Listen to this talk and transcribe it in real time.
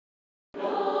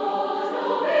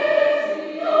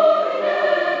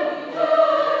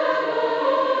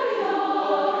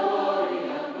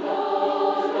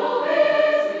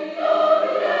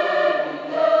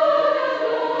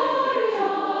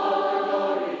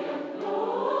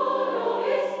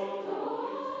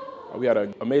We had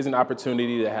an amazing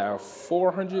opportunity to have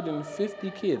 450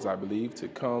 kids, I believe, to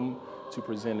come to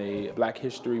present a Black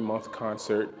History Month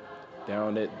concert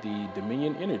down at the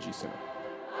Dominion Energy Center.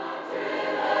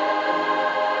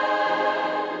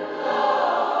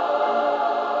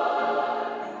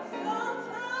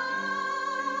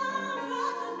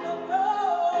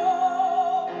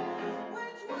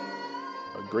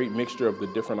 A great mixture of the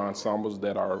different ensembles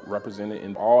that are represented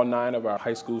in all 9 of our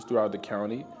high schools throughout the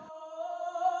county.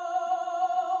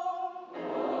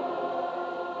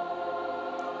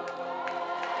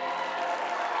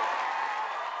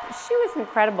 She was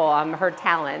incredible. Her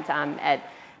talent at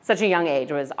such a young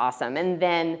age was awesome. And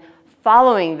then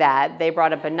following that, they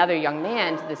brought up another young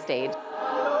man to the stage.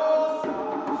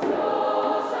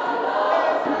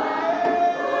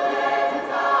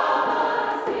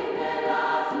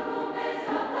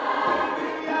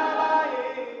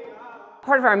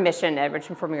 Part of our mission at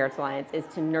Richmond Performing Arts Alliance is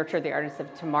to nurture the artists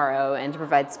of tomorrow and to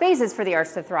provide spaces for the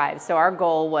arts to thrive. So our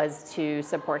goal was to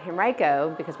support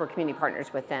Henrico, because we're community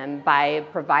partners with them, by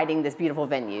providing this beautiful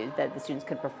venue that the students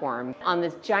could perform on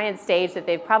this giant stage that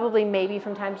they've probably maybe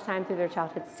from time to time through their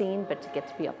childhood seen, but to get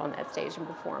to be up on that stage and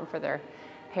perform for their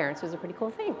parents was a pretty cool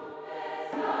thing.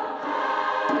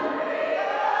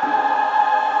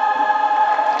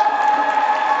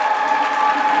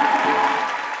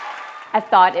 I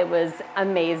thought it was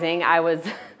amazing. I was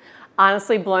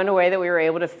honestly blown away that we were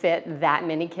able to fit that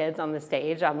many kids on the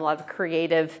stage. A lot of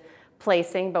creative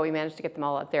placing, but we managed to get them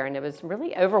all up there, and it was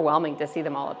really overwhelming to see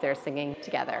them all up there singing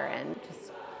together and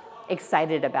just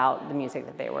excited about the music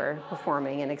that they were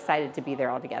performing and excited to be there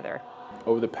all together.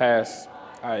 Over the past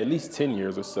at least 10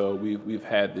 years or so, we've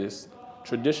had this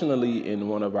traditionally in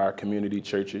one of our community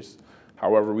churches.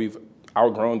 However, we've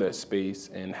outgrown that space,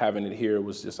 and having it here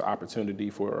was just an opportunity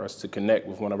for us to connect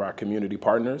with one of our community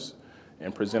partners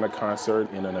and present a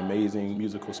concert in an amazing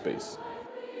musical space.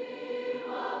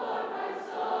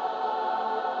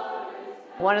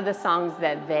 One of the songs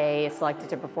that they selected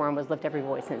to perform was Lift Every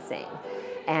Voice and Sing.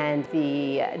 And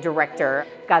the director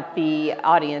got the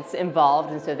audience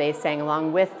involved, and so they sang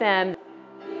along with them.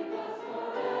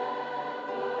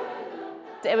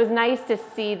 It was nice to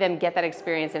see them get that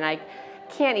experience, and I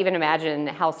can't even imagine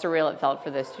how surreal it felt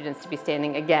for those students to be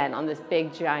standing again on this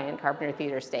big, giant Carpenter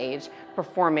Theater stage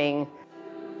performing